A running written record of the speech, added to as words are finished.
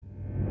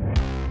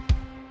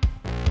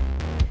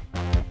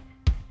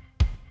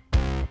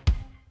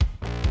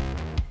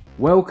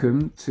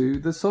Welcome to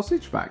the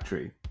Sausage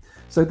Factory.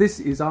 So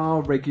this is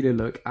our regular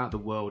look at the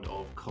world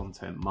of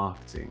content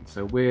marketing.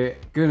 So we're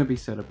going to be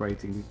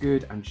celebrating the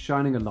good and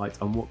shining a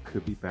light on what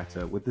could be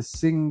better with the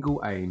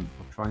single aim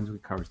of trying to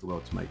encourage the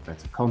world to make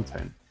better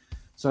content.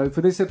 So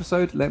for this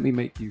episode, let me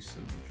make you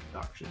some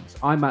introductions.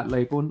 I'm Matt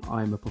Laybourne.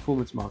 I'm a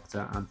performance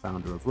marketer and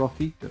founder of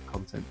Rocky, the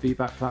content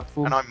feedback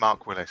platform. And I'm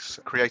Mark Willis,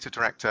 creator,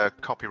 director,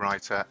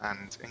 copywriter,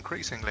 and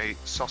increasingly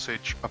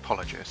sausage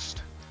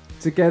apologist.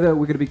 Together,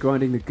 we're going to be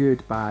grinding the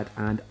good, bad,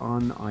 and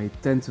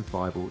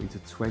unidentifiable into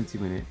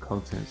 20-minute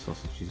content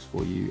sausages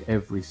for you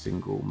every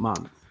single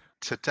month.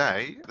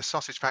 Today, the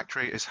Sausage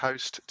Factory is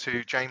host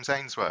to James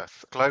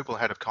Ainsworth, Global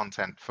Head of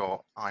Content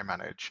for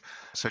iManage.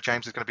 So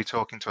James is going to be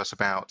talking to us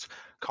about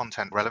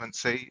content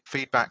relevancy,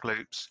 feedback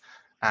loops,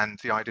 and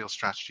the ideal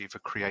strategy for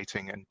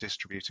creating and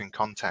distributing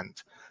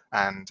content.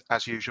 And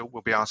as usual,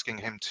 we'll be asking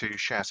him to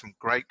share some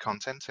great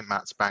content in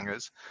Matt's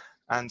Bangers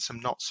and some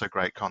not so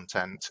great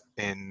content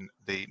in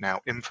the now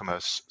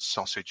infamous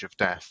Sausage of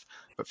Death.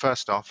 But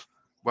first off,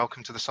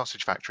 welcome to the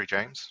Sausage Factory,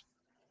 James.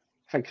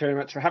 Thank you very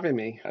much for having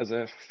me. As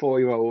a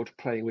 4-year-old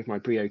playing with my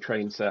Brio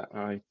train set,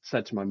 I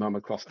said to my mum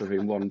across the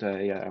room one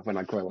day, when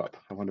I grow up,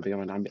 I want to be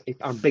on an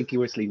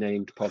ambiguously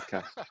named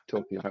podcast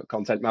talking about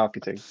content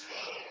marketing.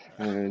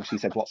 And she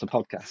said, "What's a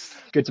podcast?"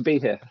 Good to be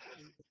here.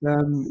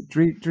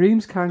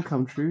 Dreams can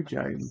come true,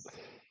 James.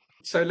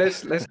 So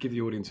let's give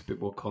the audience a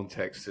bit more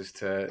context as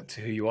to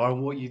who you are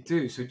and what you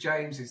do. So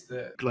James is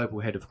the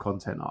global head of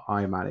content at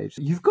iManage.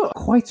 You've got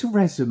quite a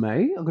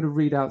resume. I'm going to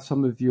read out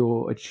some of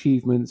your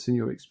achievements and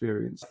your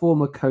experience.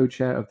 Former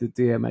co-chair of the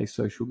DMA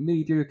Social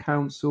Media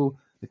Council,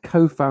 the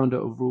co-founder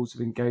of Rules of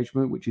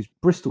Engagement, which is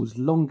Bristol's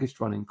longest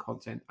running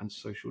content and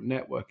social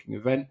networking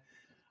event.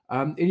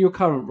 In your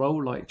current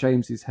role, like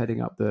James is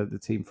heading up the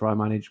team for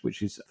iManage,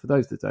 which is, for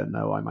those that don't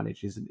know,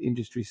 iManage is an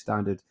industry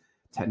standard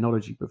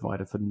technology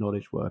provider for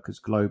knowledge workers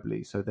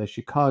globally. So they're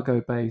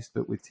Chicago-based,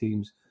 but with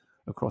teams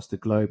across the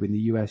globe in the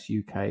US,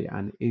 UK,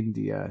 and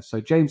India.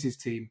 So James's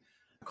team,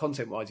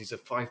 content-wise, is a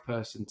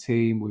 5-person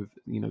team with,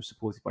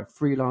 supported by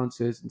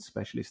freelancers and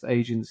specialist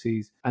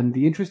agencies. And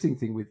the interesting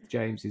thing with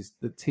James is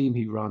the team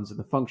he runs and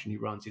the function he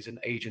runs is an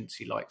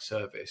agency-like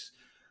service,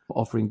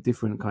 offering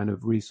different kind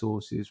of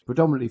resources,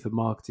 predominantly for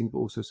marketing, but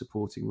also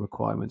supporting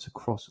requirements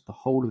across the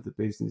whole of the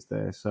business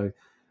there. So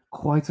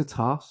quite a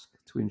task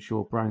to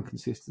ensure brand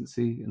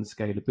consistency and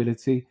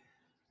scalability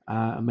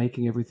and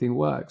making everything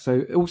work.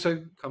 So it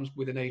also comes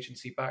with an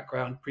agency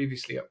background,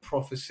 previously at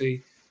Prophecy,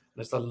 and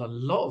has done a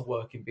lot of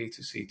work in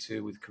B2C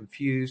too with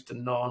Confused,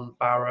 Anon,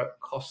 Barrett,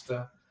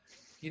 Costa.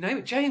 You name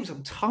it. James,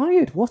 I'm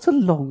tired. What a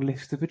long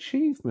list of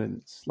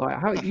achievements. Like,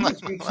 how you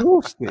must be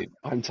exhausted.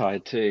 I'm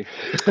tired too.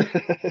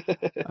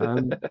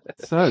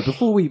 So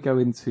before we go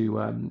into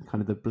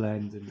kind of the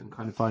blend and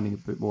kind of finding a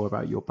bit more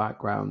about your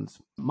background,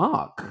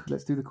 Mark,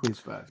 let's do the quiz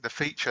first. The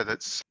feature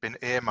that's been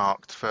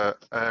earmarked for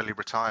early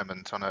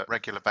retirement on a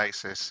regular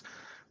basis,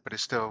 but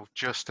is still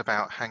just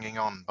about hanging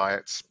on by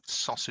its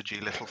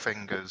sausagey little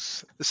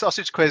fingers. The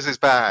sausage quiz is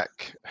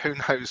back. Who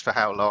knows for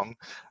how long?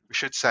 We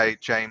should say,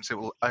 James, it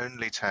will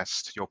only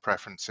test your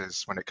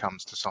preferences when it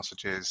comes to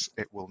sausages.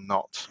 It will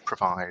not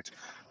provide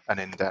an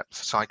in-depth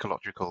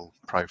psychological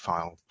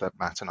profile that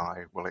Matt and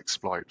I will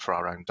exploit for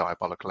our own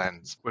diabolical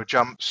ends. We'll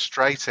jump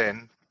straight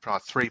in for our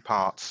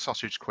 3-part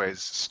sausage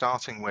quiz,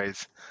 starting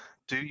with,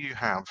 do you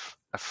have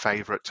a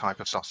favourite type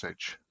of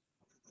sausage?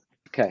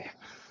 Okay.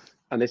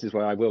 And this is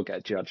where I will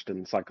get judged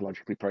and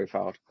psychologically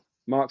profiled.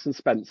 Marks and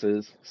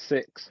Spencer's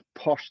 6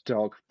 posh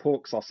dog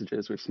pork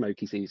sausages with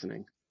smoky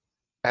seasoning.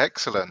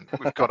 Excellent.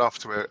 We've got off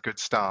to a good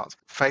start.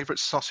 Favourite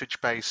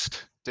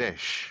sausage-based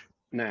dish?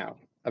 Now,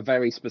 a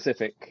very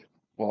specific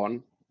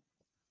one,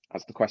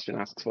 as the question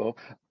asks for,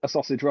 a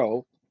sausage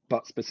roll,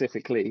 but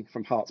specifically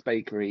from Hart's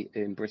Bakery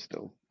in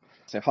Bristol.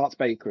 So Hart's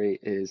Bakery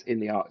is in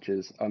the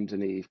Arches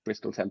underneath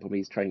Bristol Temple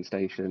Meads train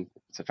station.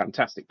 It's a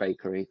fantastic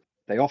bakery.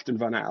 They often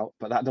run out,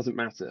 but that doesn't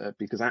matter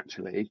because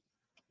actually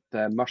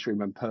their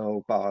mushroom and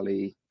pearl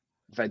barley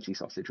veggie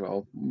sausage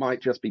roll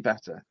might just be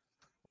better.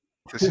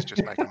 This is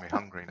just making me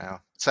hungry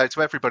now. So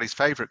to everybody's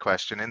favourite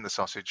question in the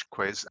sausage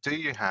quiz, do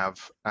you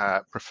have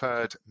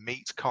preferred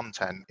meat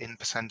content in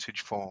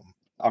percentage form?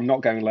 I'm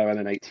not going lower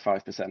than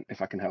 85%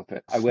 if I can help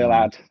it. I will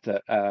add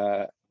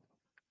that,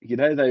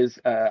 those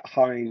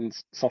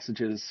Heinz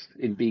sausages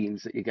in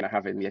beans that you're going to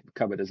have in your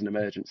cupboard as an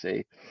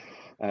emergency?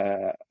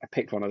 I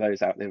picked one of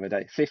those out the other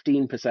day.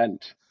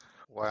 15%.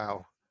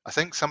 Wow. I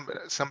think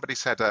somebody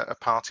said a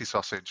party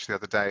sausage the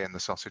other day in the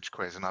sausage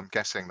quiz, and I'm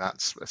guessing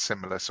that's a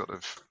similar sort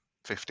of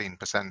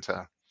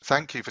 15%er.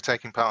 Thank you for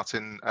taking part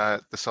in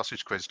the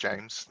sausage quiz,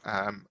 James.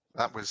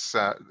 That was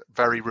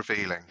very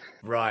revealing.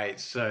 Right,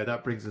 so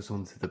that brings us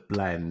on to the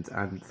blend.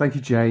 And thank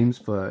you, James,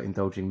 for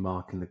indulging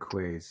Mark in the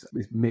quiz.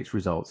 With mixed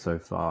results so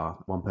far.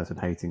 One person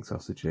hating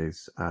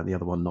sausages, and the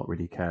other one not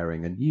really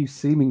caring, and you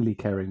seemingly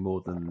caring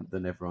more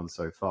than everyone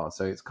so far.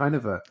 So it's kind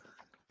of a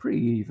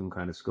pretty even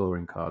kind of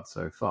scoring card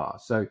so far.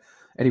 So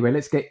anyway,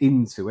 let's get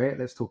into it.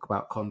 Let's talk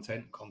about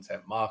content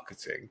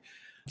marketing.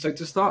 So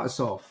to start us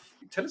off,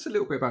 tell us a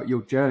little bit about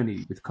your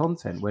journey with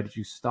content. Where did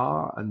you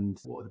start, and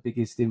what are the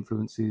biggest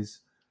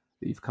influences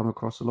that you've come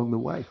across along the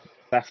way?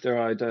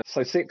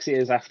 So 6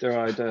 years after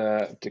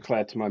I'd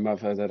declared to my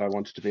mother that I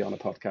wanted to be on a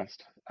podcast,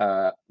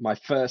 my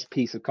first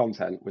piece of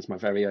content was my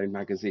very own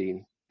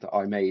magazine that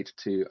I made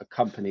to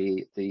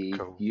accompany the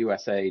Cool.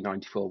 USA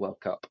 94 World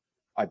Cup.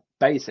 I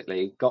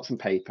basically got some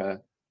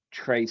paper,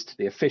 traced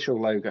the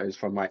official logos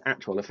from my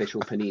actual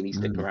official Panini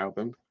sticker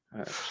album.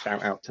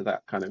 Shout out to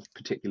that kind of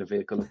particular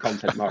vehicle of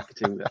content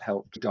marketing that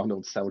helped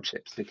Donald sell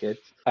chips to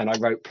kids. And I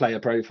wrote player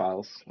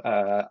profiles.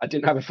 I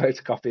didn't have a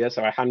photocopier,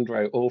 so I hand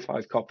wrote all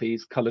 5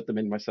 copies, coloured them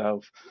in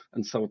myself,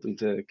 and sold them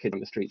to kids on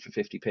the street for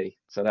 50p.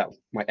 So that was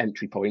my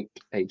entry point,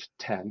 age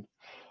 10.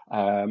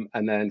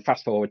 And then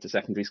fast forward to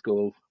secondary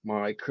school,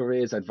 my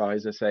careers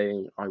advisor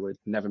saying I would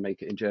never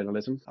make it in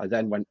journalism. I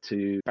then went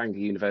to Bangor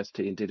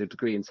University and did a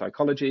degree in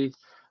psychology.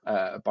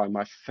 By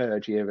my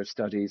third year of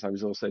studies, I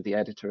was also the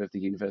editor of the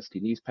university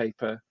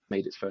newspaper,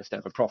 made its first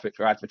ever profit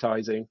for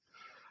advertising.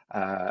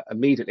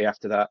 Immediately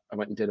after that, I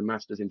went and did a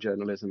master's in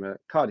journalism at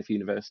Cardiff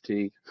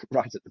University,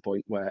 right at the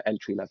point where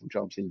entry-level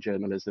jobs in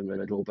journalism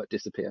had all but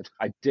disappeared.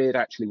 I did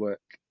actually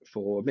work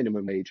for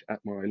minimum wage at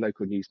my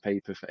local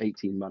newspaper for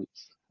 18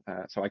 months.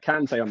 So I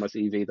can say on my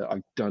CV that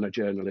I've done a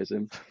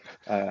journalism.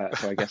 So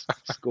I guess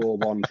score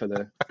 1 for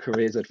the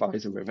careers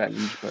advisor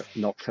revenge, but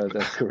not for the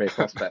career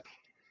prospect.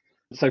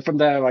 So from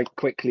there, I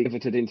quickly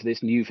pivoted into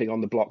this new thing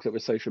on the block that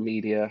was social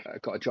media. I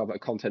got a job at a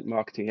content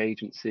marketing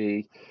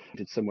agency.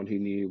 Did someone who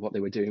knew what they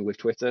were doing with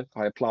Twitter.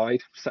 I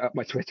applied, set up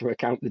my Twitter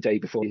account the day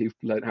before you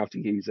learned how to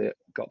use it,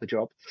 got the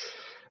job.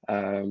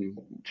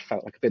 Which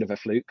felt like a bit of a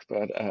fluke,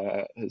 but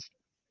has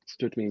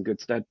stood me in good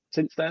stead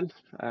since then.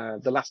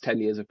 The last 10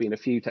 years have been a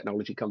few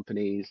technology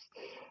companies,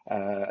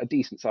 a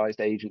decent sized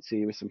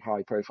agency with some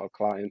high profile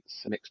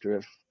clients, a mixture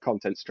of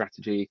content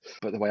strategy.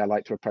 But the way I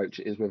like to approach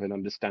it is with an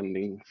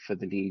understanding for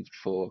the need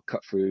for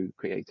cut through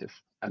creative.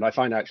 And I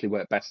find I actually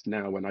work best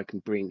now when I can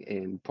bring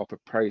in proper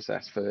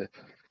process for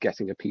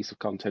getting a piece of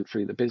content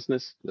through the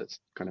business that's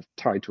kind of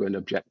tied to an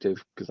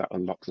objective, because that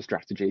unlocks a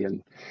strategy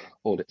and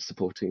all its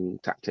supporting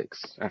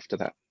tactics after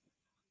that.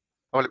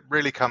 Well, it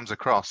really comes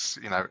across,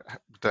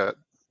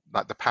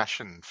 the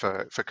passion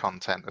for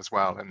content as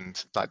well,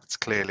 and like it's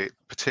clearly,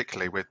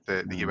 particularly with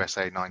the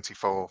USA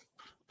 94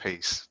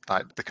 piece,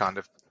 like the kind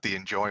of the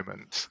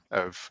enjoyment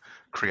of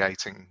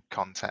creating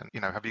content.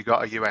 Have you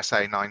got a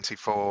USA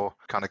 94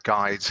 kind of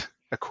guide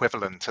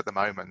equivalent at the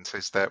moment?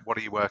 What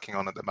are you working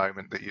on at the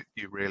moment that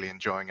you're really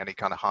enjoying? Any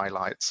kind of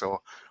highlights or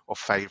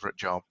favorite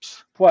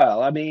jobs?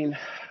 Well, I mean,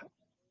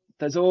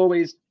 there's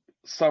always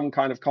some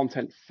kind of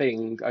content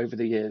thing over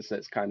the years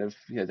that's kind of,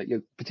 that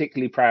you're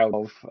particularly proud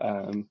of,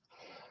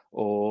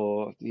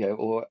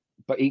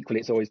 but equally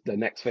it's always the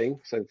next thing.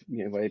 So,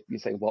 where you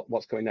say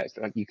what's going next,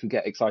 like, you can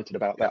get excited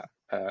about that.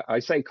 I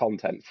say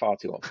content far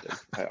too often.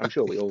 I'm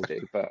sure we all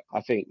do, but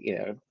I think,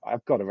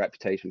 I've got a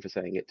reputation for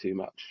saying it too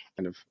much,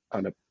 kind of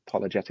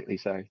unapologetically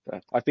so.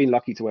 But I've been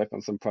lucky to work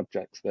on some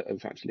projects that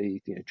have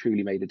actually,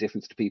 truly made a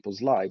difference to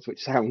people's lives,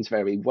 which sounds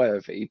very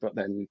worthy, but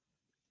then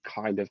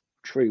kind of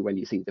true when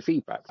you see the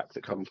feedback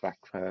that comes back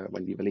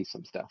when you release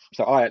some stuff.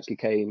 So I actually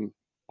came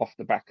off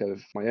the back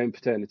of my own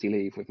paternity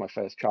leave with my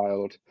first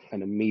child,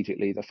 and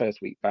immediately the first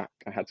week back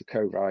I had to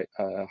co-write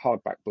a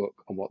hardback book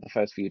on what the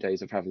first few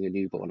days of having a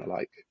newborn are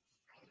like.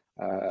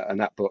 And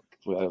that book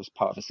was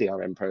part of a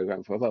CRM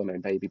program for a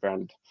well-known baby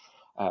brand,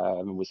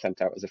 and was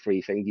sent out as a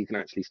free thing. You can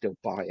actually still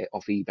buy it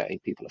off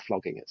eBay. People are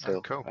flogging it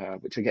still. Cool.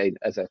 Which again,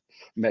 as a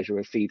measure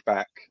of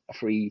feedback, a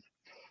free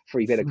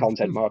bit of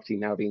content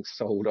marketing now being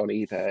sold on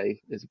eBay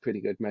is a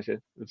pretty good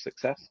measure of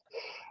success.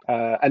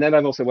 And then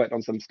I've also worked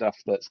on some stuff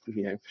that's,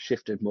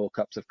 shifted more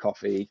cups of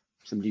coffee,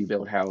 some new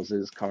build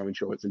houses, car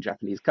insurance, and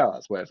Japanese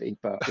cars worthy,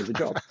 but as a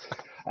job.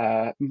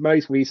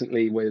 Most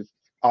recently with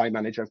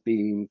iManage, I've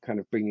been kind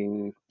of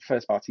bringing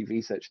first-party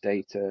research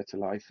data to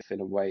life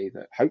in a way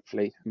that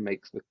hopefully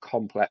makes the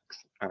complex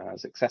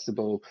as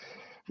accessible,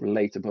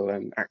 relatable,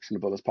 and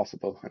actionable as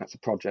possible. And that's a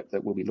project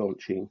that we'll be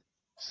launching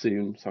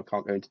soon, so I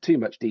can't go into too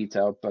much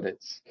detail, but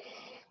it's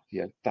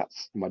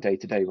that's my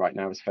day-to-day right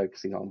now, is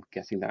focusing on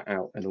getting that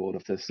out and all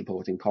of the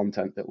supporting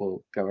content that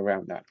will go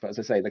around that. But as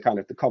I say,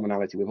 the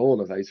commonality with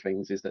all of those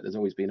things is that there's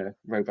always been a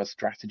robust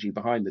strategy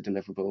behind the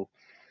deliverable,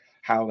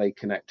 how they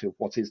connect to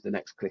what is the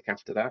next click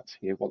after that.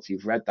 Once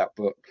you've read that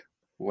book,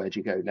 where do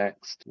you go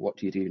next? What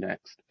do you do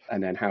next?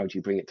 And then how do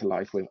you bring it to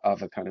life with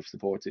other kind of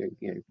supporting?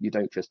 You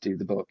don't just do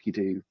the book, you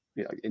do,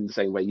 in the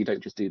same way you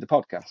don't just do the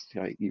podcast.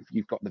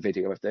 You've got the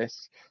video of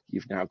this,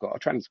 you've now got a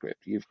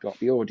transcript, you've got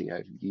the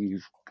audio,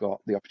 you've got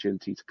the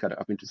opportunity to cut it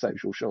up into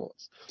social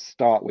shorts.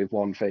 Start with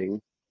one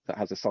thing that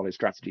has a solid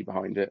strategy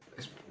behind it.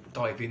 Let's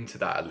dive into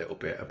that a little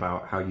bit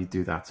about how you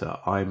do that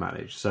at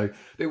iManage. So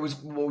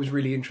what was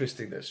really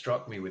interesting that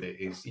struck me with it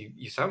is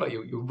you sound like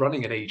you're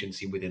running an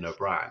agency within a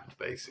brand,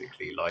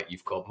 basically. Like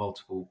you've got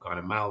multiple kind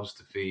of mouths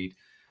to feed,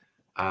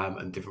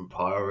 and different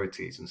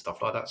priorities and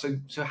stuff like that.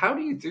 So how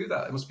do you do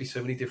that? There must be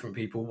so many different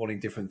people wanting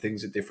different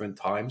things at different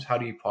times. How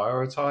do you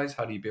prioritize?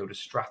 How do you build a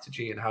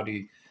strategy? And how do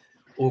you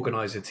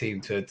organise a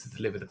team to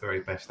deliver the very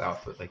best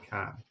output they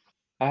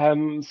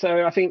can?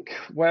 So I think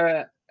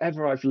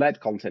wherever I've led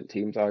content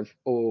teams, I've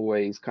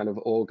always kind of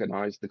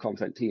organized the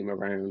content team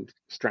around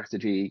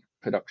strategy,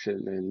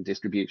 production, and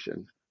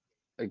distribution.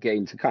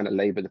 Again, to kind of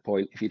labor the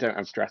point, if you don't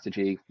have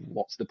strategy,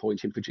 what's the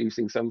point in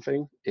producing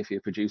something? If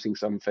you're producing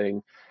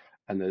something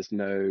and there's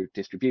no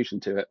distribution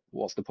to it,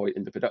 what's the point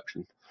in the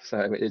production?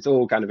 So it's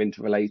all kind of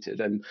interrelated.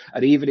 And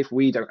even if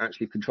we don't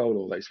actually control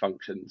all those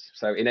functions,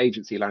 so in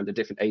agency land, a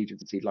different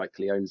agency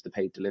likely owns the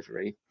paid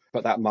delivery,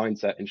 but that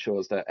mindset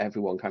ensures that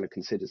everyone kind of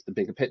considers the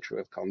bigger picture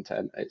of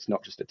content. It's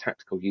not just a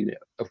tactical unit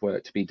of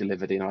work to be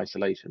delivered in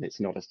isolation.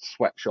 It's not a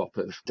sweatshop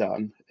of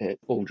done, it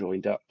all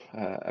joined up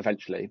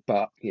eventually.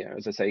 But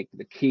as I say,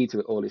 the key to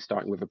it all is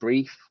starting with a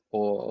brief,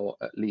 or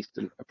at least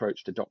an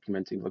approach to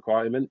documenting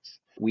requirements.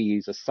 We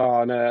use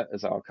Asana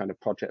as our kind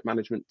of project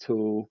management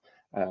tool.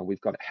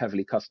 We've got it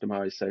heavily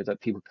customized so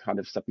that people kind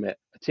of submit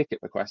a ticket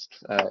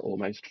request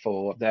almost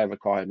for their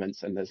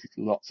requirements, and there's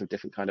lots of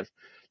different kind of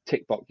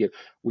tick box.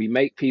 We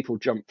make people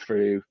jump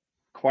through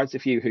quite a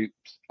few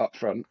hoops up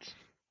front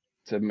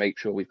to make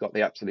sure we've got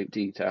the absolute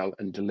detail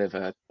and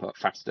deliver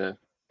faster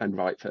and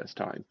right first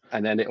time.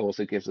 And then it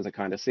also gives us a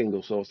kind of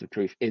single source of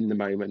truth in the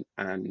moment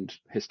and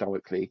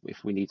historically,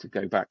 if we need to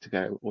go back to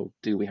go, well,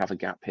 do we have a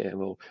gap here,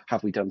 or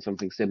have we done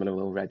something similar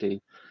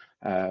already?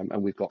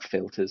 And we've got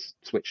filters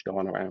switched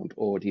on around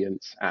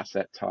audience,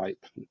 asset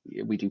type.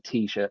 We do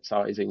t-shirt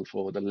sizing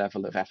for the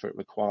level of effort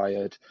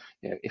required.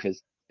 If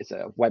it's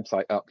a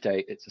website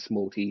update, it's a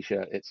small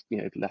t-shirt, it's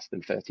less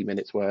than 30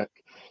 minutes work.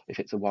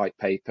 If it's a white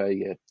paper,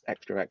 you're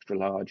extra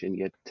large, and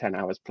you're 10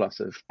 hours plus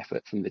of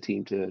effort from the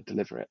team to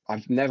deliver it.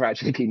 I've never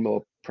actually been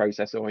more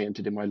process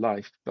oriented in my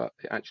life, but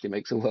it actually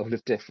makes a world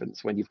of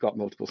difference when you've got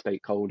multiple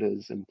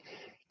stakeholders and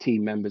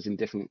team members in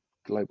different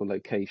global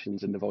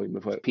locations, and the volume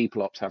of work.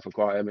 People ops have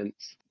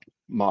requirements,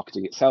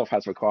 marketing itself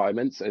has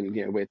requirements, and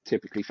we're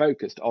typically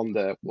focused on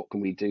the what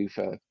can we do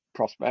for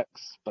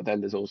prospects, but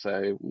then there's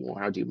also, well,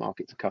 how do you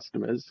market to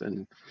customers?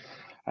 And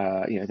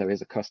there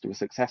is a customer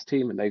success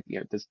team, and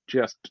there's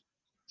just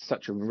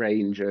such a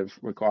range of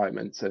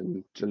requirements,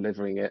 and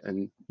delivering it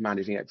and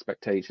managing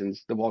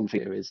expectations. The one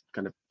fear is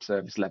kind of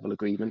service level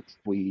agreements.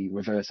 We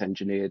reverse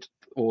engineered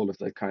all of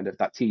the kind of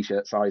that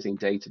t-shirt sizing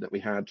data that we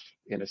had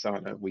in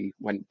Asana. We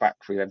went back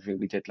through everything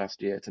we did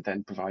last year to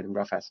then provide a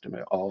rough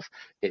estimate of,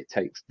 it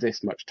takes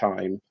this much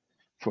time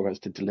for us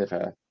to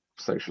deliver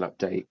social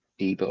update,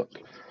 ebook.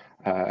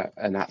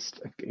 And that's,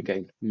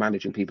 again,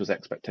 managing people's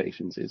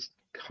expectations is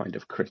kind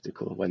of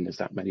critical when there's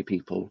that many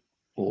people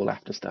all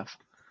after stuff.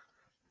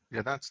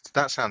 Yeah,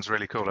 that sounds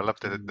really cool. I love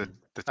the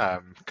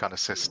kind of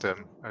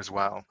system as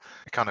well.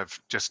 It kind of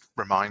just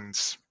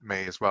reminds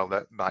me as well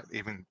that, like,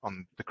 even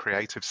on the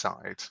creative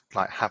side,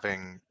 like,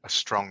 having a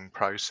strong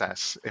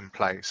process in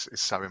place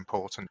is so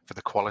important for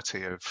the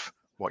quality of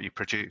what you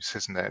produce,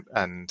 isn't it?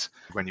 And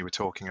when you were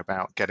talking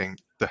about getting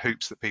the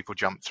hoops that people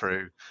jump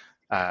through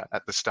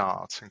at the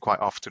start, and quite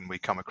often we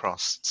come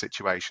across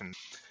situations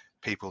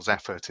people's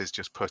effort is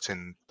just put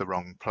in the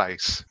wrong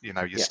place. Your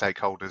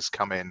stakeholders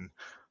come in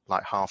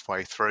like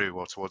halfway through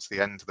or towards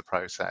the end of the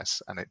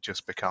process, and it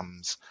just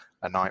becomes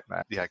a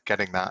nightmare.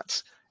 Getting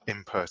that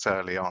input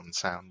early on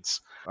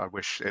I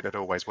wish it had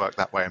always worked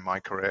that way in my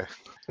career.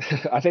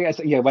 I think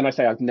when I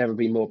say I've never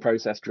been more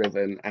process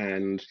driven,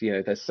 and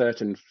there's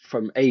certain,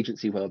 from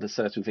agency world, there's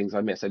certain things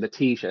I miss. So the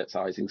t-shirt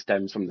sizing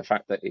stems from the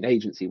fact that in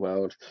agency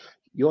world,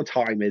 your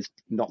time is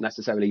not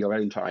necessarily your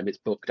own time. It's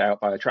booked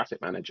out by a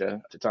traffic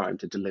manager at a time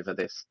to deliver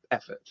this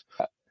effort.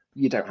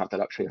 You don't have the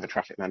luxury of a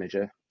traffic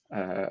manager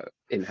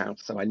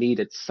in-house, so I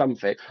needed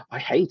something. I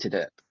hated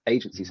it,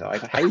 agency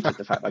side. I hated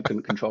the fact I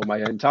couldn't control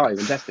my own time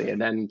and destiny. And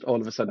then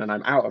all of a sudden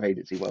I'm out of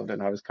agency world,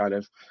 and I was kind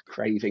of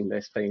craving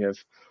this thing of,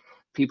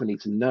 people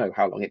need to know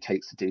how long it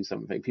takes to do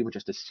something. People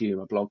just assume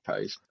a blog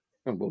post,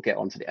 and we'll get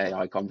onto the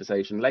AI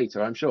conversation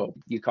later, I'm sure.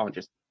 You can't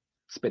just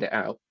spit it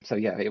out. So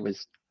it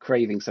was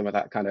craving some of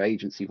that kind of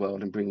agency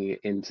world and bringing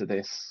it into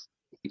this.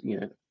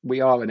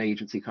 We are an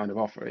agency kind of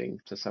offering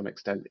to some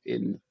extent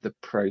in the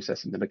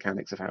process and the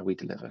mechanics of how we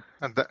deliver.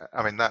 And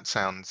that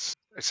sounds,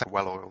 it's a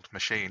well-oiled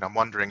machine. I'm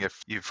wondering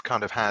if you've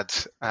kind of had,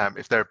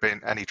 if there have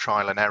been any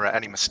trial and error,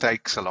 any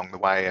mistakes along the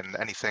way, and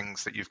any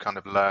things that you've kind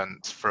of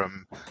learned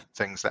from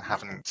things that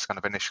haven't kind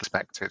of initially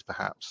expected,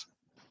 perhaps.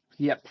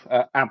 Yep,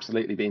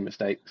 absolutely been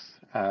mistakes.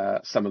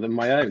 Some of them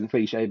my own.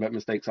 Cliche, but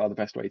mistakes are the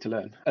best way to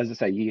learn. As I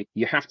say,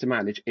 you have to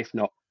manage, if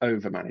not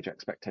over-manage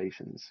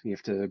expectations. You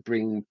have to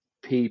bring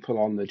people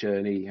on the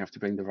journey. You have to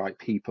bring the right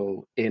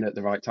people in at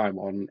the right time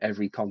on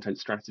every content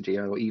strategy,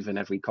 or even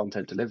every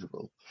content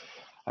deliverable.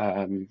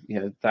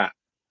 That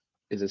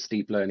is a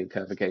steep learning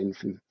curve, again,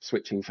 from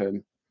switching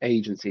from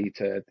agency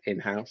to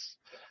in-house,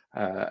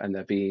 and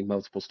there being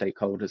multiple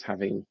stakeholders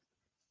having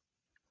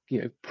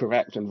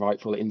correct and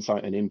rightful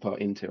insight and input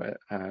into it.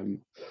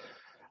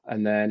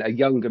 And then a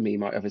younger me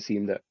might have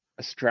assumed that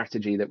a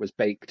strategy that was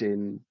baked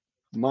in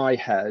my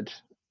head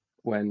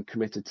when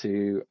committed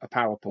to a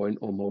PowerPoint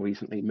or more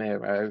recently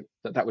Miro,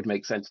 that would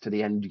make sense to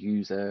the end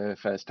user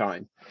first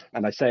time.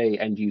 And I say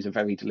end user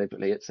very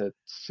deliberately. It's a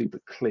super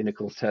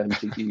clinical term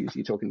to use.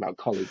 You're talking about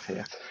colleagues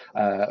here,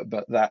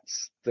 but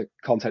that's the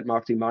content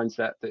marketing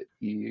mindset that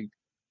you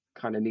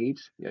kind of need.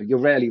 You're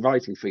rarely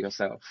writing for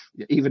yourself.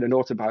 Even an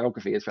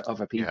autobiography is for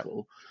other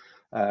people.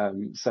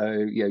 So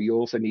you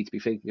also need to be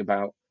thinking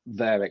about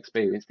their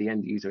experience, the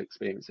end user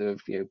experience of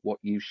what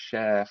you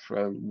share,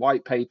 from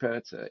white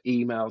paper to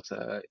email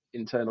to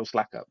internal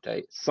Slack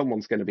update.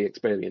 Someone's going to be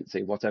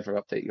experiencing whatever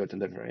update you're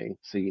delivering,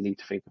 so you need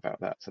to think about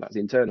that. So that's the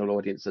internal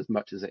audience as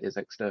much as it is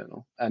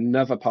external.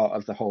 Another part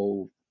of the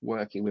whole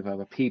working with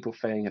other people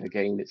thing, and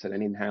again it's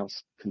an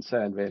in-house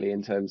concern really,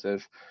 in terms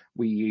of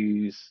we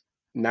use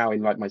now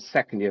in like my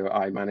second year at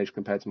iManage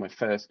compared to my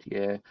first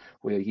year,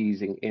 we're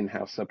using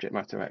in-house subject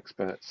matter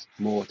experts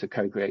more to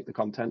co-create the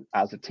content.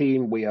 As a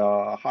team, we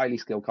are highly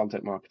skilled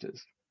content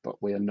marketers,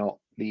 but we are not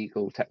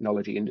legal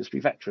technology industry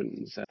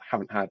veterans,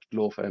 haven't had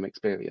law firm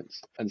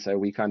experience. And so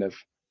we kind of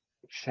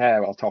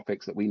share our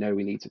topics that we know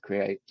we need to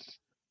create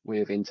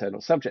with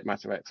internal subject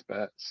matter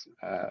experts,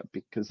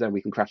 because then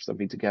we can craft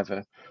something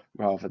together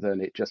rather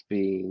than it just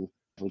being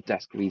a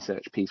desk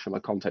research piece from a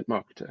content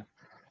marketer.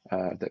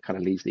 That kind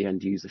of leaves the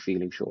end user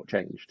feeling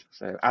shortchanged.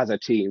 So as a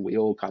team, we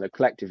all kind of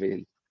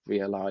collectively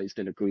realized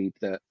and agreed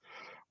that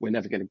we're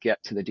never going to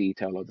get to the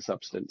detail or the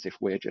substance if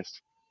we're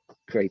just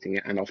creating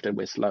it, and often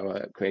we're slower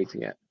at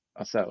creating it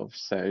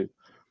ourselves. So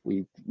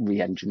we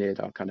re-engineered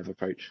our kind of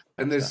approach.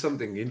 And there's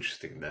something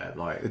interesting there.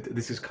 Like,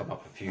 this has come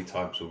up a few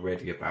times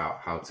already about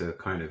how to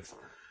kind of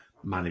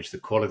manage the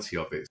quality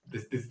of it.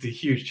 There's the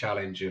huge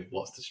challenge of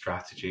what's the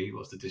strategy,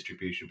 what's the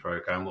distribution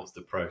program, what's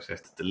the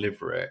process to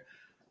deliver it,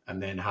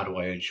 and then how do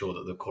I ensure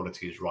that the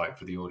quality is right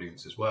for the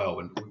audience as well?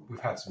 And we've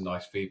had some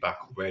nice feedback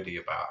already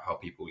about how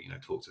people,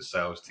 talk to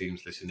sales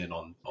teams, listen in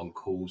on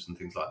calls and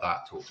things like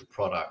that, talk to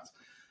product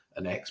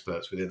and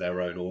experts within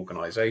their own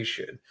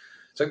organization.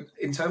 So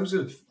in terms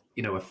of,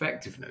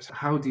 effectiveness,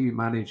 how do you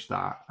manage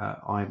that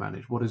at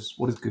iManage? What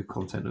does good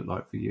content look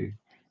like for you?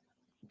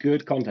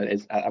 Good content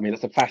is,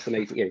 it's a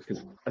fascinating,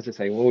 because as I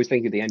say, we're always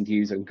thinking of the end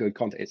user and good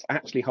content. It's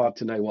actually hard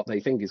to know what they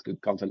think is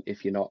good content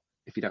if you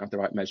don't have the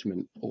right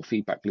measurement or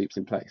feedback loops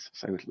in place.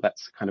 So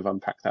let's kind of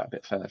unpack that a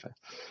bit further.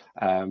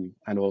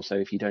 And also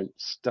if you don't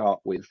start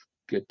with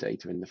good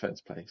data in the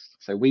first place.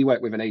 So we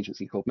work with an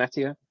agency called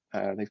Metia.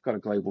 They've got a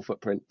global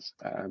footprint,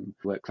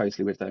 work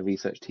closely with their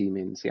research team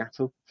in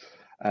Seattle.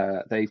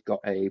 They've got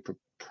a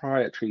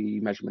proprietary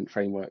measurement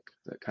framework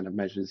that kind of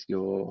measures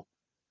your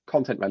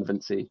content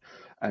relevancy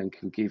and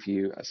can give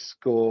you a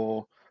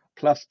score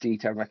plus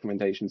detailed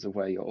recommendations of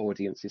where your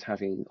audience is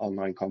having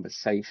online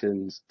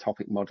conversations,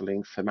 topic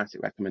modeling,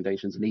 thematic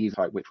recommendations, and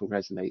even which will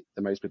resonate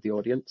the most with the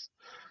audience.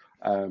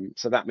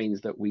 So that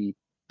means that we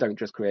don't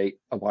just create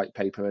a white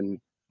paper and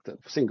the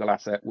single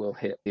asset will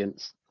hit the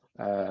audience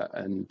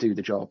and do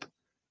the job,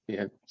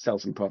 sell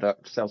some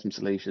product, sell some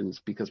solutions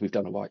because we've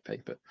done a white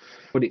paper.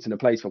 Put it in a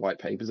place for white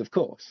papers, of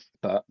course,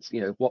 but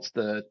what's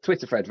the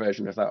Twitter thread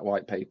version of that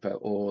white paper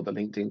or the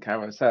LinkedIn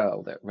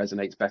carousel that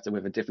resonates better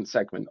with a different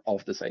segment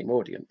of the same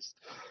audience?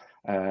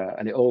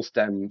 And it all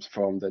stems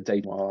from the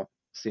data,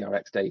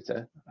 CRX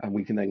data, and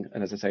we can then,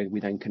 and as I say, we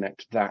then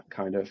connect that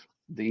kind of,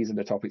 these are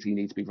the topics you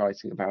need to be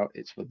writing about.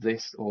 It's for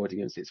this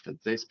audience, it's for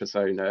this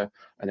persona,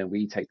 and then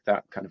we take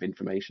that kind of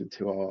information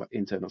to our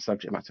internal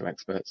subject matter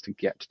experts to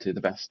get to the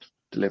best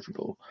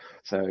deliverable.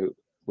 So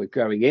we're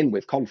going in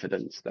with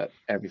confidence that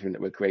everything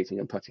that we're creating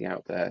and putting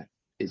out there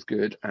is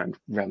good and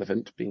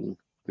relevant, being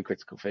the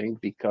critical thing,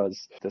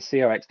 because the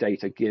CRX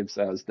data gives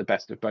us the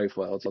best of both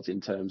worlds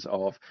in terms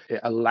of it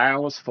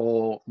allows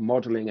for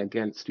modeling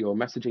against your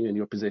messaging and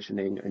your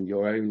positioning and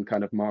your own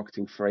kind of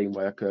marketing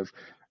framework of,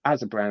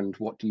 as a brand,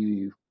 what do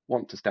you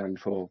want to stand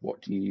for?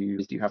 What do you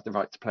use? Do you have the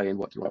right to play in?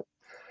 What do you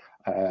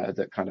want?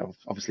 That kind of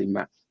obviously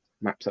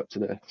maps up to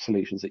the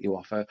solutions that you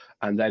offer.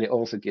 And then it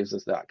also gives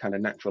us that kind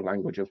of natural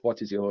language of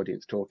what is your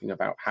audience talking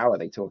about? How are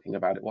they talking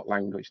about it? What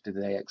language do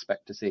they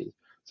expect to see?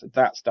 So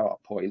that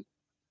start point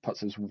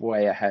puts us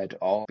way ahead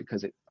of,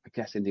 because I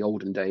guess in the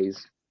olden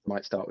days,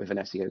 might start with an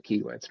SEO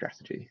keyword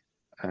strategy,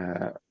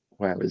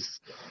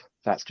 whereas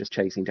that's just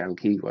chasing down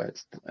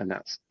keywords, and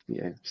that's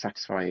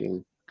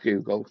satisfying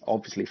Google.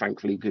 Obviously,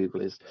 thankfully,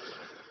 Google is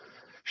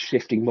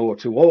shifting more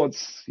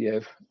towards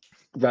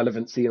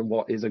relevancy and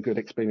what is a good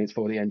experience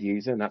for the end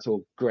user, and that's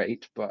all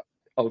great, but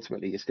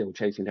ultimately you're still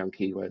chasing down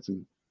keywords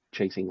and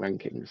chasing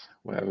rankings,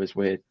 whereas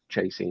we're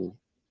chasing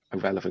a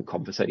relevant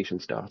conversation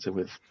starter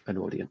with an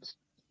audience.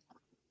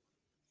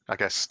 I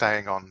guess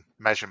staying on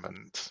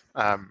measurement,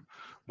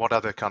 what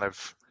other kind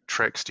of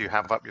tricks do you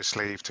have up your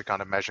sleeve to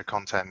kind of measure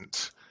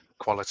content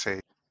quality?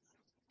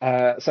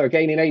 So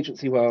again, in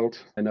agency world,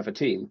 another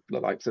team,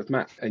 the likes of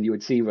Matt, and you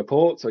would see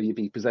reports or you'd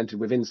be presented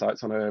with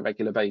insights on a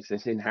regular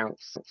basis.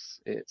 In-house,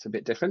 it's a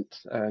bit different,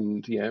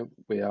 and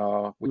we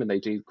are women. They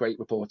do great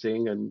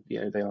reporting, and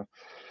they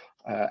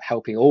are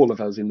helping all of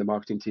us in the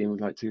marketing team.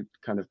 Would like to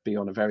kind of be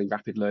on a very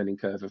rapid learning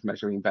curve of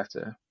measuring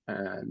better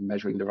and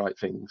measuring the right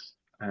things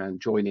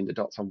and joining the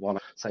dots on one.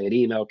 Say an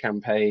email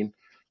campaign,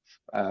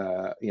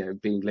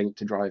 being linked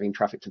to driving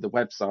traffic to the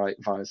website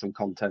via some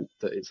content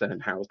that is then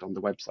housed on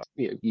the website.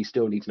 You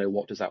still need to know,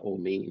 what does that all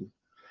mean?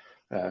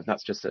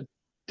 That's just a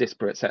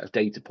disparate set of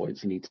data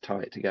points. You need to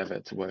tie it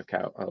together to work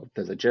out, oh,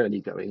 there's a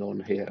journey going on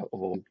here,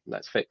 or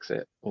let's fix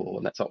it,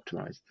 or let's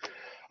optimize.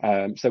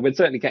 So we're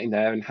certainly getting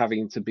there, and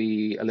having to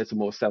be a little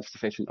more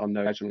self-sufficient on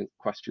the measurement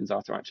questions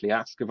are to actually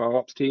ask of our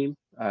ops team,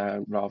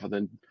 rather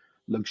than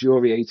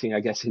luxuriating, I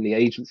guess, in the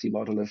agency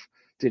model of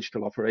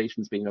digital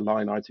operations being a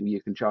line item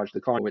you can charge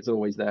the client. It's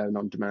always there, an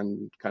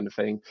on-demand kind of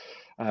thing.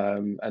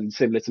 And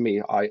similar to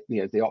me,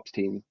 the ops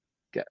team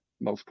get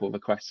multiple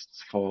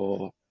requests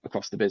for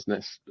across the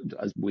business,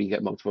 as we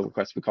get multiple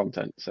requests for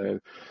content. So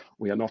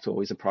we are not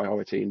always a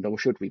priority, nor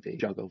should we be,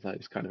 juggle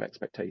those kind of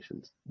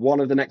expectations. One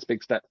of the next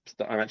big steps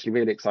that I'm actually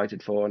really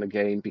excited for, and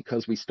again,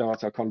 because we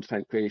start our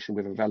content creation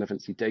with a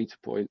relevancy data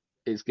point,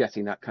 is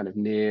getting that kind of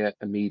near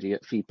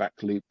immediate feedback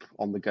loop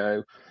on the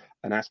go,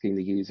 and asking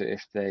the user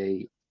if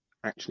they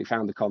actually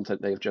found the content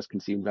they have just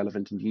consumed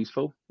relevant and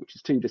useful, which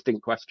is two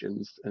distinct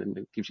questions, and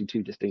it gives you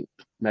two distinct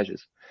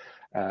measures.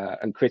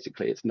 And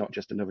critically, it's not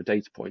just another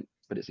data point,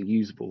 but it's a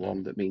usable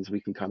one that means we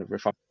can kind of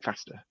refine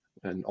faster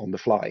and on the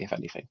fly, if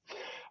anything.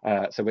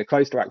 So we're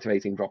close to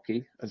activating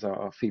Rocky as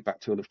our feedback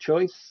tool of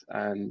choice,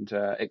 and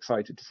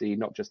excited to see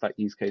not just that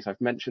use case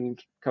I've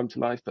mentioned come to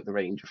life, but the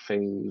range of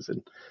things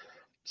and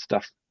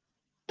stuff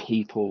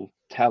people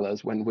tell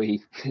us when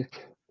we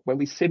when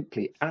we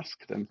simply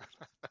ask them,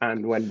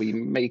 and when we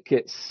make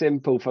it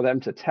simple for them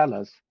to tell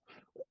us,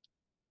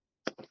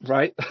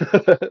 right?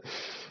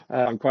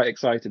 I'm quite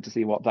excited to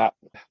see what that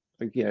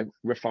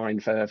refine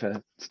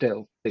further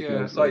still.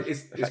 Yeah, like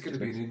it's going to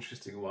be an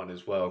interesting one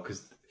as well,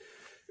 because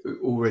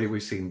already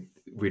we've seen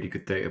really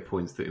good data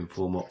points that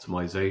inform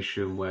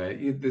optimization, where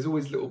there's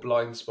always little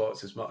blind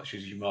spots. As much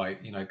as you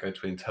might go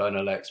to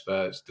internal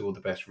experts, do all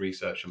the best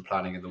research and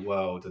planning in the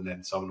world, and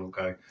then someone will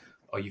go,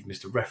 oh, you've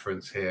missed a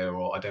reference here,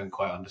 or I don't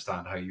quite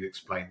understand how you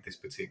explained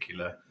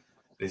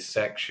this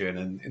section.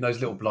 And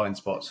those little blind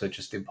spots are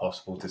just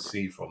impossible to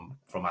see from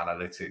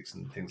analytics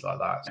and things like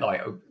that.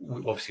 Like,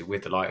 obviously we're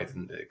delighted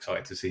and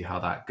excited to see how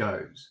that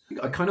goes.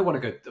 I kind of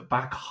want to go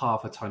back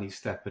half a tiny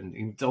step and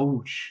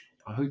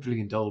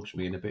hopefully indulge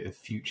me in a bit of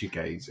future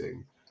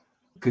gazing,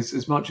 because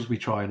as much as we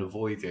try and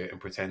avoid it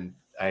and pretend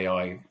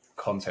AI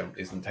content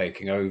isn't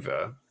taking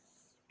over,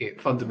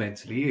 it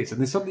fundamentally is. And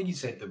there's something you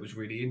said that was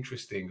really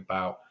interesting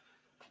about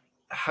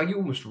how you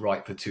almost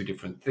write for two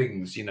different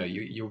things.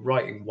 You're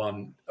writing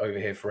one over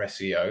here for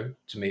SEO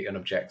to meet an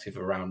objective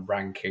around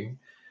ranking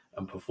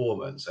and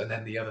performance, and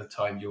then the other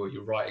time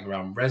you're writing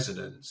around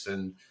resonance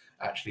and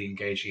actually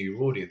engaging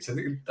your audience. I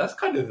think that's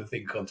kind of the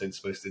thing content's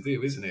supposed to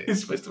do, isn't it?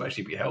 It's supposed to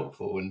actually be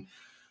helpful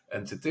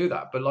and to do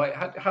that. But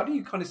like, how do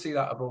you kind of see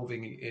that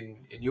evolving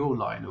in your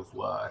line of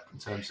work, in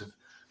terms of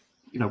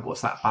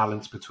what's that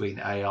balance between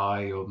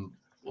AI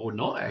or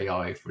not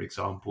AI, for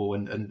example,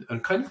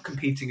 and kind of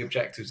competing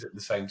objectives at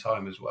the same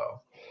time as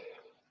well?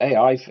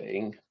 AI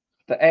thing,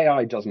 the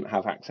AI doesn't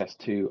have access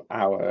to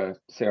our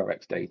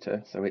CRX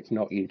data, so it's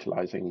not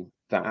utilizing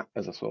that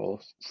as a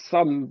source.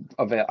 Some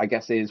of it, I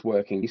guess, is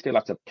working. You still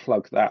have to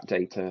plug that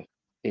data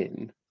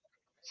in.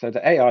 So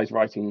the AI is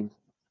writing,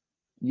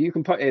 you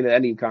can put in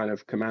any kind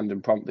of command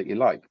and prompt that you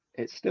like.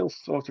 It's still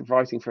sort of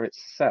writing for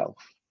itself.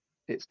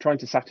 It's trying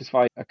to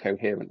satisfy a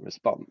coherent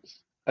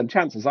response. And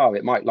chances are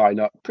it might line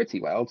up pretty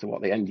well to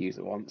what the end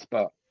user wants,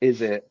 but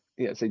is it,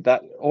 so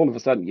that all of a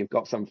sudden you've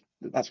got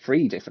that's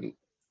 3 different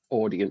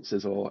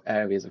audiences or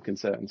areas of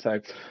concern. So,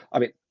 I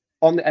mean,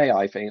 on the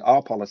AI thing,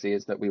 our policy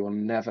is that we will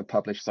never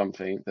publish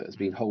something that has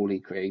been wholly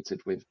created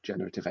with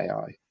generative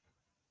AI.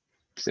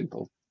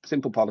 Simple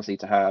policy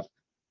to have,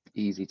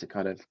 easy to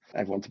kind of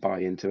everyone to buy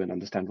into and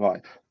understand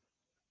why.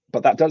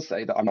 But that does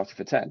say that I'm not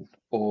for 10,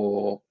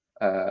 or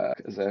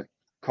as a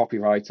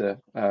copywriter,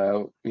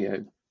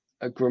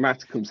 a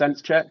grammatical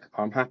sense check,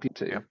 I'm happy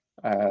to.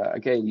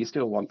 Again, you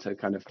still want to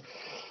kind of,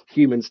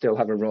 humans still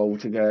have a role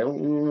to go,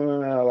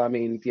 well, I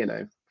mean,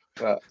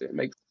 but it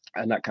makes,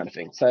 and that kind of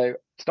thing. So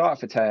start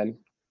for 10,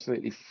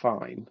 absolutely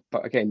fine.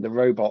 But again, the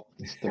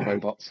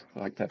robots,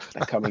 like they're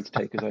coming to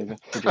take us over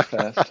Bridget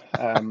first.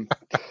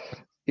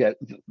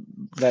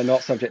 They're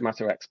not subject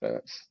matter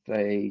experts.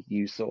 They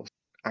use source,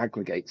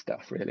 aggregate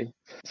stuff, really.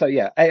 So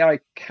yeah, AI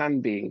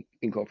can be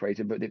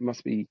incorporated, but it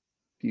must be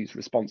used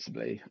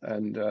responsibly.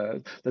 And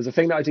there's a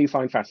thing that I do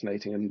find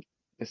fascinating, and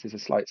this is a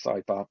slight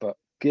sidebar, but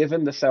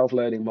given the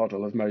self-learning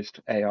model of most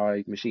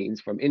AI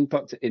machines, from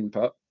input to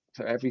input,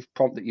 so every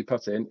prompt that you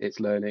put in, it's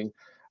learning,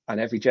 and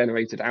every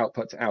generated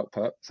output to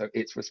output, so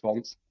its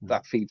response,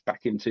 that feeds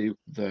back into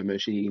the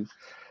machine.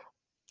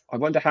 I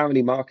wonder how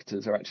many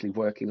marketers are actually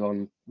working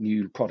on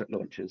new product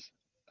launches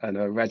and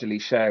are readily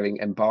sharing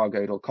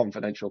embargoed or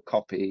confidential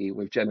copy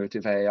with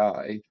generative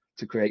AI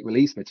to create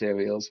release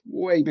materials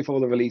way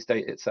before the release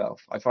date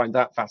itself. I find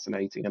that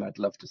fascinating, and I'd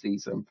love to see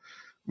some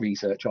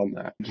research on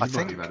that. You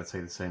might be able to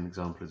say the same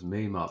example as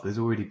me, Mark. There's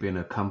already been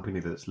a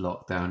company that's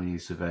locked down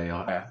use of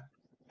AI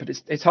But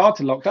it's hard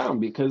to lock down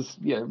because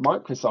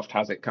Microsoft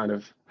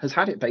has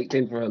had it baked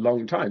in for a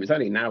long time. It's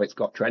only now it's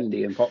got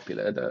trendy and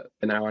popular that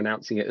they're now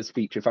announcing it as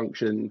feature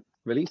function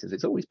releases.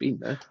 It's always been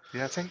there.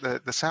 Yeah, I think the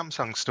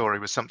Samsung story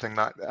was something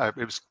that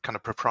it was kind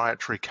of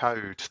proprietary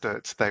code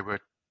that they were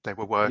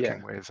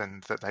working with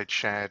and that they'd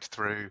shared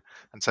through,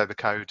 and so the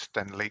code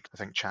then leaked. I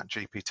think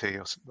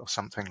ChatGPT or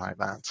something like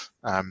that.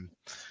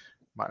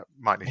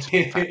 Might need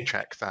to fact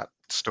check that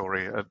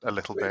story a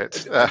little bit.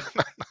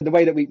 The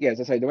way that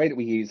the way that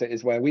we use it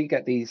is where we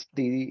get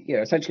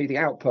essentially the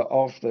output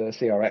of the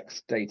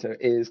CRX data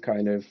is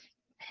kind of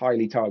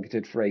highly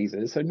targeted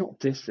phrases, so not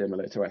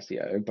dissimilar to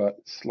SEO, but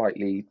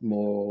slightly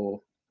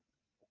more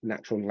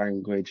natural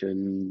language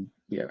and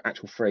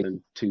actual phrase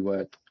and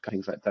 2-word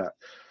things like that.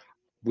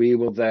 We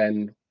will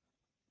then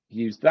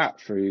use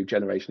that through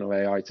generational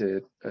AI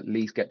to at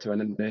least get to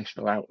an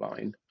initial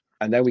outline.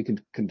 And then we can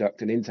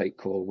conduct an intake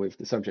call with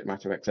the subject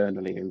matter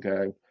externally and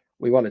go,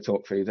 we want to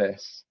talk through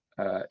this.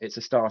 It's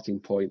a starting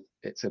point.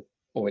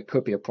 Or it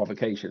could be a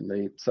provocation.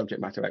 The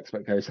subject matter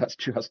expert goes, that's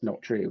just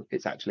not true.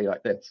 It's actually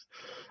like this.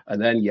 And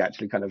then you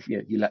actually kind of,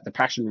 you let the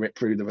passion rip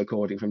through the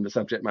recording from the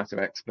subject matter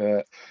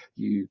expert.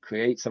 You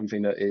create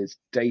something that is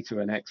data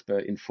and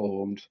expert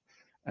informed.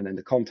 And then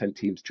the content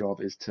team's job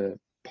is to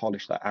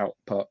polish that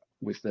output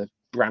with the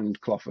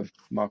brand cloth of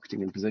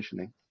marketing and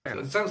positioning.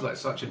 It sounds like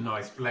such a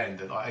nice blend,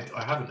 and I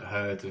haven't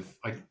heard of.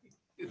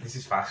 This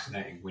is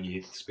fascinating when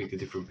you speak to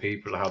different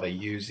people, how they're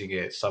using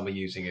it. Some are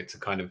using it to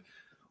kind of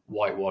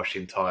whitewash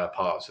entire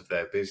parts of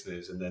their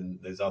business, and then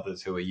there's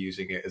others who are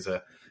using it as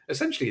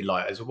essentially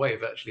as a way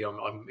of actually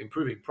I'm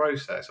improving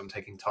process. I'm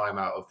taking time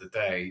out of the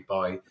day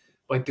by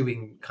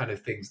doing kind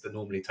of things that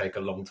normally take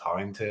a long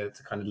time to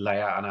kind of lay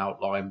out an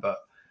outline. But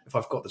if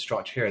I've got the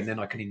structure here, and then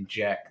I can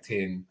inject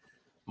in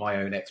my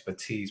own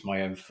expertise,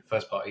 my own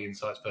first-party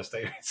insights,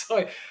 first-data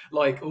insight,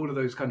 like all of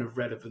those kind of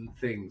relevant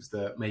things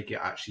that make it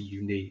actually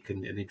unique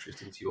and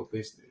interesting to your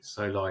business.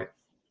 So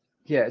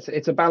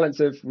it's a balance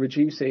of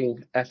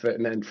reducing effort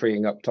and then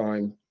freeing up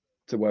time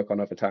to work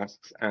on other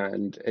tasks.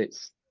 And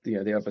it's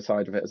the other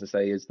side of it, as I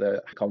say, is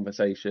the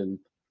conversation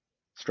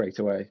straight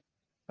away.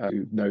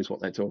 Who knows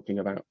what they're talking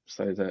about,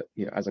 so that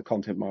as a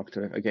content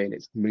marketer, again,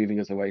 it's moving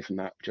us away from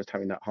that just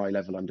having that high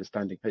level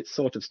understanding. It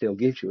sort of still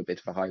gives you a bit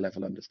of a high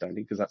level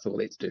understanding because that's all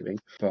it's doing,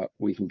 but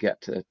we can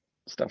get to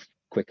stuff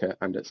quicker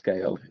and at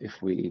scale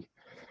if we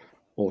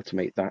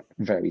automate that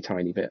very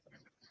tiny bit.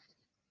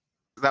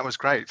 That was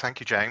great, thank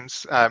you,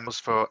 James. Was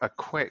for a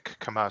quick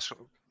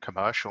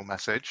commercial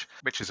message,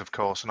 which is of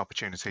course an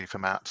opportunity for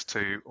Matt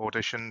to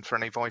audition for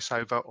any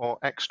voiceover or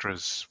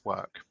extras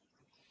work.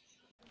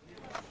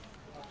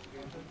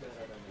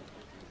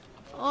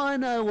 I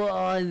know what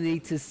I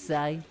need to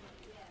say.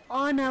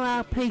 I know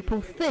how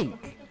people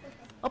think.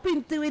 I've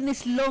been doing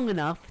this long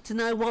enough to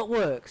know what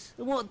works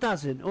and what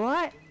doesn't,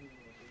 alright?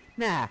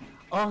 Now,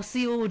 ask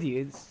the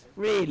audience.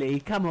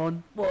 Really, come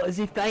on. What, as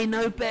if they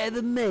know better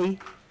than me?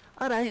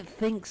 I don't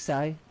think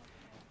so.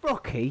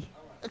 Rocky,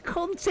 a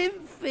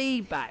content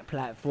feedback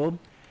platform?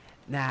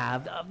 Nah,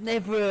 I've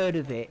never heard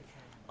of it.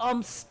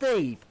 I'm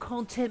Steve,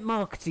 content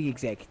marketing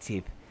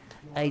executive,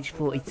 age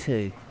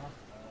 42.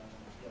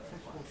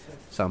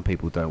 Some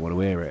people don't want to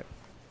hear it,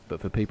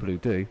 but for people who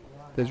do,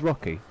 there's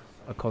Rocky,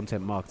 a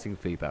content marketing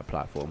feedback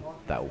platform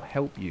that will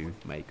help you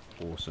make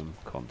awesome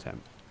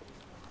content.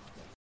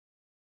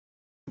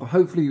 Well,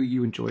 hopefully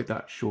you enjoyed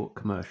that short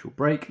commercial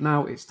break.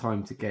 Now it's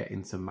time to get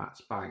into Matt's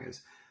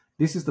bangers.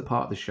 This is the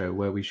part of the show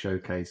where we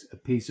showcase a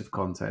piece of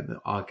content that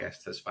our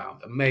guest has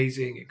found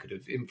amazing. It could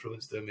have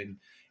influenced them in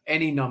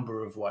any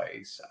number of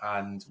ways,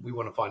 and we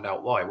want to find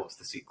out why. What's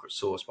the secret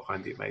sauce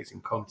behind the amazing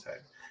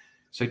content?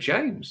 So,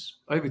 James,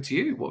 over to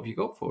you. What have you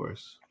got for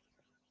us?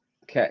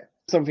 Okay,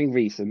 something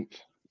recent.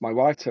 My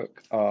wife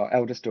took our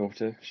eldest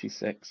daughter, she's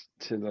 6,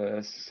 to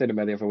the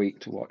cinema the other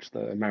week to watch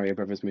the Mario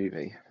Brothers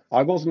movie.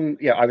 I was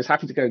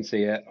happy to go and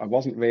see it. I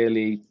wasn't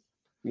really,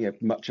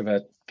 much of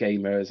a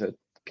gamer as a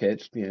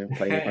kid, playing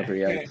with my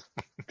Brio,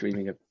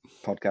 dreaming of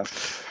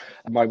podcasts.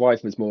 My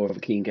wife was more of a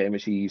keen gamer.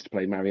 She used to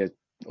play Mario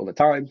all the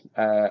time.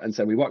 And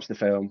so we watched the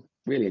film,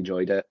 really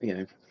enjoyed it.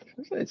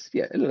 It's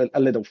a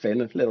little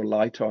thin, a little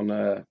light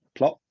on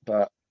plot,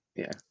 but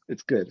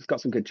it's good. It's got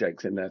some good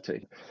jokes in there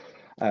too,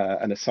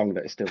 and a song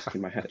that is still stuck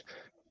in my head.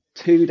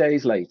 2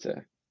 days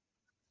later,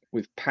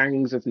 with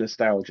pangs of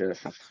nostalgia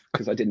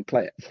because I didn't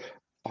play it,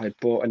 I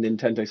bought a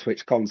Nintendo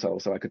Switch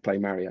console so I could play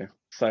Mario.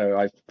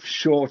 So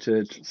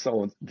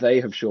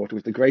they have shorted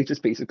with the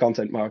greatest piece of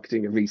content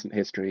marketing in recent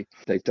history.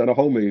 They've done a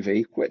whole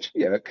movie, which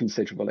at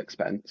considerable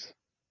expense,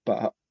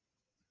 but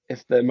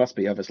if there must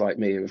be others like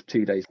me with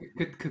 2 days.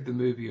 Could the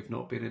movie have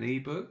not been an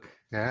ebook?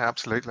 Yeah,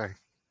 absolutely.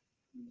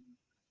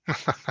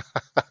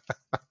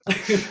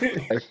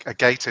 A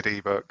gated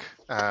ebook.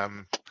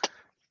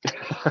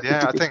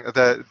 Yeah, I think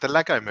the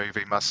Lego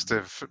movie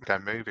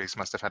movies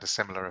must have had a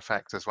similar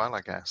effect as well,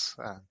 I guess.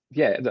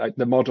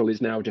 The model is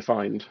now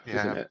defined,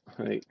 isn't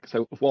it?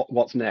 So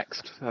what's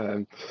next?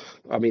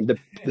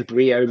 The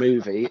Brio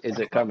movie, is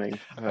it coming?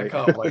 I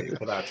can't wait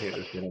for that to hit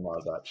the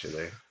cinemas,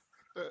 actually.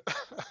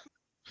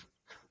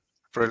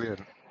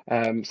 Brilliant.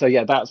 So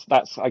yeah,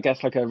 that's I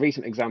guess like a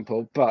recent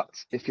example. But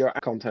if you're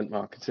at content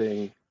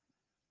marketing,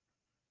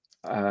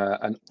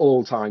 an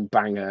all-time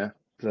banger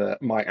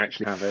that might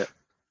actually have it,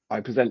 I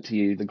present to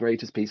you the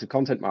greatest piece of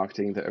content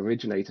marketing that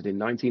originated in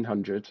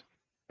 1900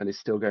 and is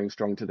still going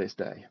strong to this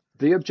day.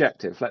 The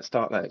objective. Let's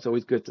start there. It's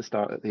always good to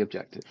start at the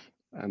objective.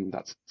 And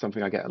that's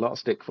something I get a lot of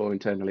stick for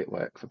internally at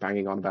work, for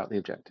banging on about the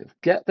objective.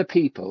 Get the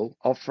people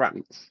of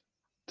France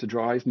to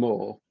drive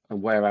more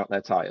and wear out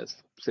their tyres.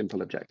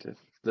 Simple objective.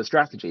 The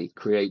strategy: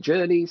 create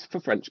journeys for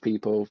French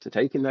people to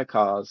take in their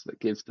cars that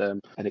gives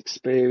them an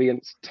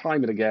experience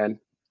time and again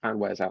and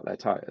wears out their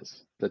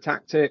tyres. The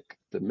tactic: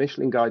 the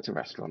Michelin Guide to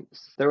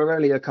restaurants. There were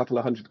only a couple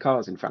of hundred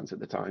cars in France at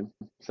the time,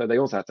 so they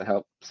also had to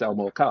help sell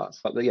more cars.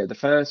 But the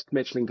first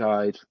Michelin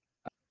Guide,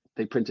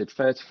 they printed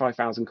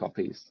 35,000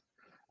 copies.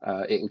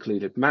 It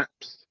included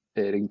maps,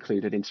 it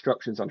included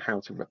instructions on how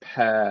to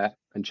repair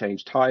and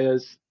change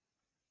tyres,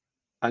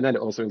 and then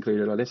it also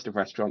included a list of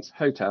restaurants,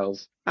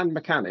 hotels, and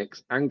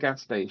mechanics and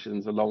gas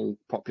stations along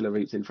popular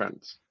routes in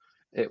France.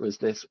 It was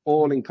this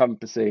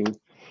all-encompassing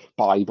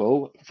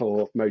Bible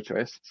for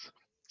motorists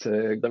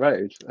to the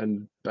road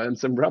and burn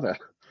some rubber.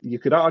 You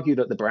could argue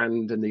that the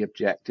brand and the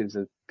objectives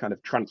have kind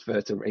of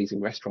transferred to raising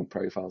restaurant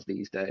profiles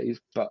these days,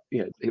 but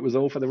it was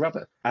all for the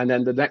rubber. And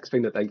then the next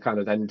thing that they kind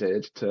of then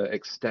did to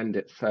extend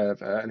it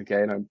further, and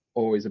again, I'm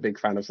always a big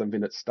fan of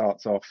something that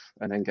starts off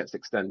and then gets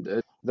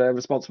extended. They're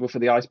responsible for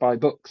the I Spy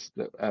books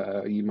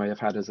that you may have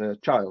had as a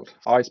child.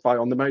 I Spy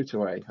on the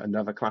Motorway,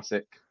 another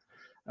classic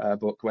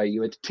book where you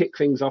would tick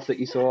things off that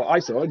you saw. I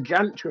saw a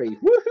gantry.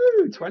 Woohoo!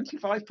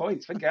 25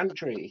 points for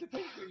gantry.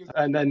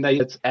 And then they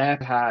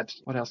had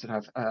what else did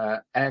it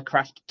have?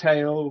 Aircraft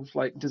tail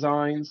like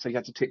designs. So you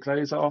had to tick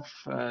those off,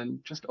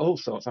 and just all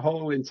sorts. A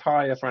whole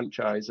entire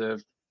franchise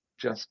of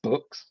just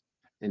books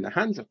in the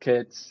hands of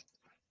kids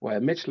where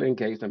Michelin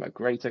gave them a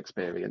great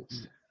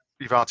experience.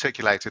 You've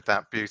articulated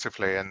that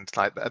beautifully, and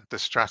like the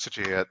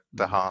strategy at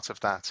the heart of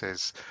that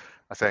is,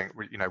 I think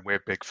we're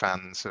big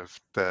fans of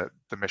the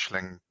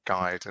Michelin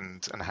Guide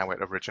and how it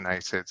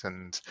originated,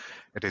 and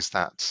it is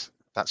that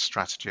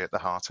strategy at the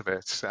heart of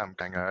it.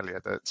 Going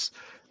earlier, that's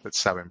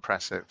so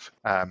impressive.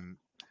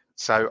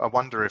 So I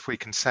wonder if we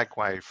can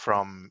segue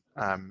from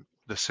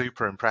the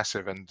super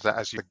impressive and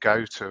as you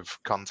goat of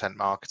content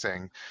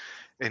marketing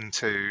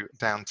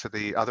down to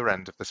the other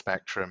end of the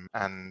spectrum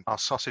and our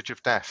sausage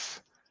of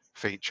death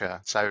feature.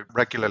 So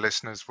regular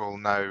listeners will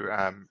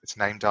know it's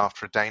named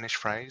after a Danish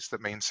phrase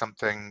that means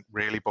something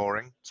really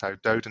boring. So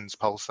Dodens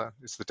pølse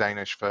is the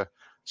Danish for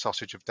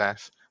sausage of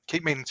death.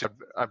 Keep meaning to,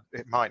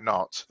 it might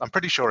not. I'm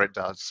pretty sure it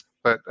does,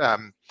 but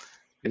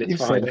you've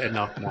said it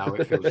enough now.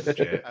 It feels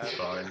legit. It's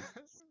fine.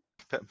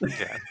 But,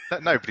 yeah,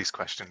 nobody's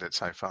questioned it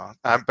so far.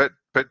 But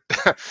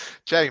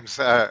James,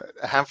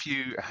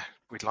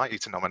 we'd like you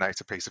to nominate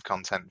a piece of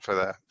content for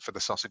the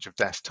sausage of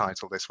death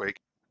title this week.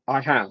 I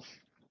have.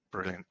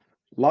 Brilliant.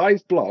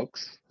 Live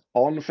blogs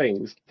on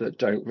things that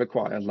don't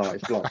require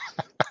live blogs.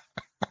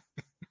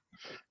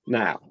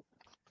 Now,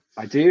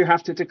 I do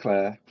have to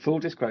declare, full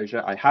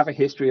disclosure, I have a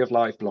history of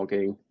live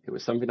blogging. It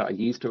was something that I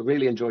used to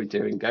really enjoy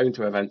doing, going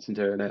to events and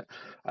doing it.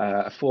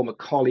 A former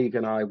colleague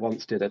and I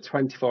once did a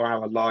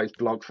 24-hour live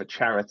blog for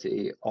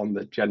charity on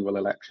the general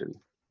election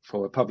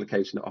for a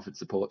publication that offered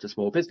support to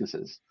small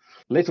businesses.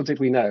 Little did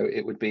we know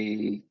it would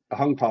be a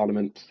hung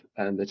parliament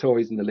and the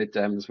Tories and the Lib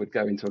Dems would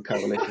go into a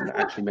coalition that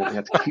actually meant we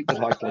had to keep the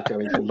live blog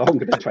going for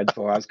longer than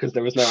 24 hours because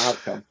there was no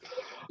outcome.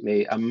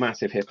 Me, a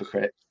massive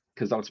hypocrite,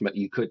 because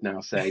ultimately you could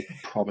now say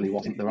probably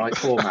wasn't the right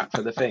format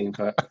for the thing,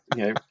 but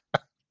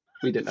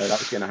we didn't know that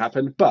was going to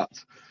happen. But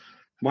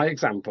my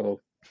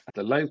example, at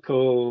the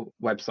local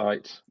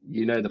website,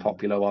 the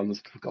popular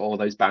ones, got all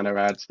those banner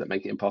ads that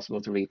make it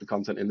impossible to read the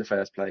content in the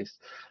first place.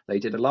 They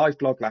did a live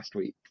blog last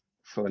week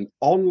for an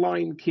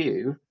online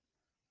queue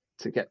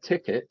to get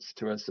tickets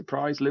to a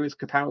surprise Lewis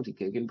Capaldi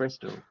gig in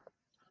Bristol.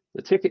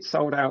 The tickets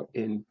sold out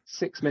in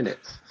 6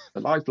 minutes. The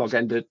live blog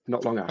ended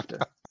not long after.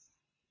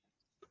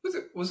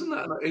 Wasn't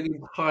that like an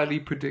entirely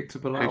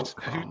predictable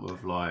outcome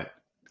of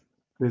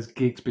there's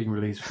gigs being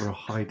released for a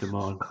high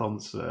demand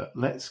concert.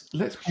 Let's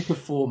pick a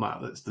format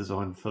that's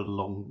designed for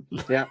longer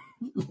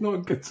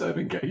term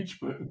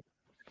engagement.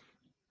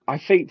 I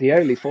think the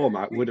only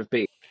format would have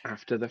been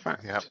after the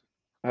fact. Yep.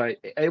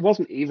 It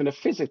wasn't even a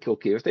physical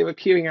queue. If they were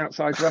queuing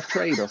outside Rough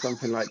Trade or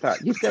something like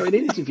that, you'd go and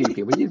interview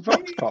queue where you'd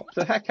vox pop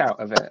the heck out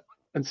of it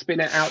and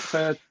spin it out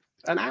for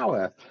an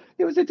hour.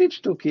 It was a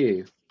digital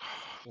queue.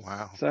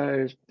 Wow.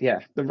 So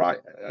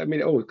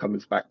it all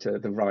comes back to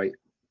the right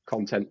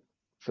content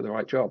for the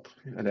right job,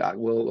 and it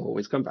will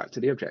always come back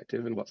to the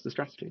objective and what's the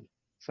strategy.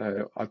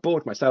 So I've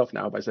bored myself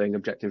now by saying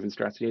objective and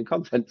strategy and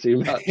content too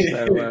much.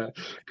 So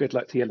good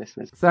luck to your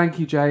listeners. Thank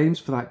you, James,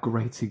 for that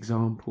great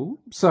example.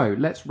 So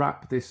let's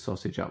wrap this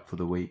sausage up for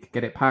the week,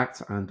 get it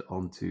packed and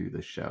onto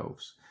the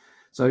shelves.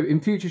 So in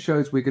future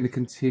shows, we're going to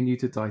continue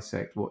to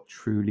dissect what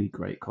truly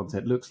great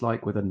content looks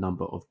like with a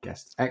number of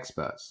guest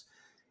experts.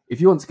 If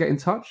you want to get in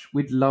touch,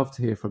 we'd love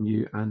to hear from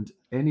you and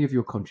any of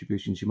your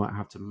contributions you might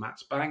have to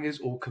Matt's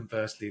Bangers or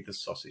conversely the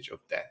Sausage of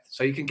Death.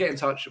 So you can get in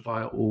touch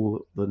via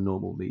all the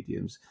normal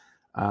mediums.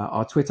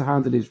 Our Twitter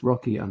handle is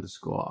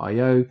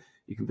Rocky_IO.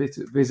 You can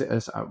visit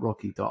us at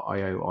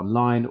rocky.io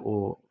online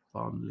or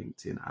on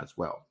LinkedIn as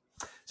well.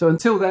 So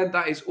until then,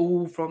 that is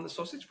all from the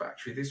Sausage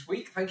Factory this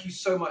week. Thank you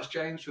so much,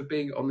 James, for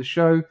being on the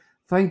show.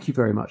 Thank you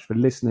very much for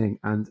listening.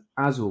 And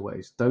as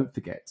always, don't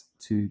forget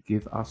to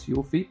give us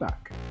your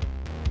feedback.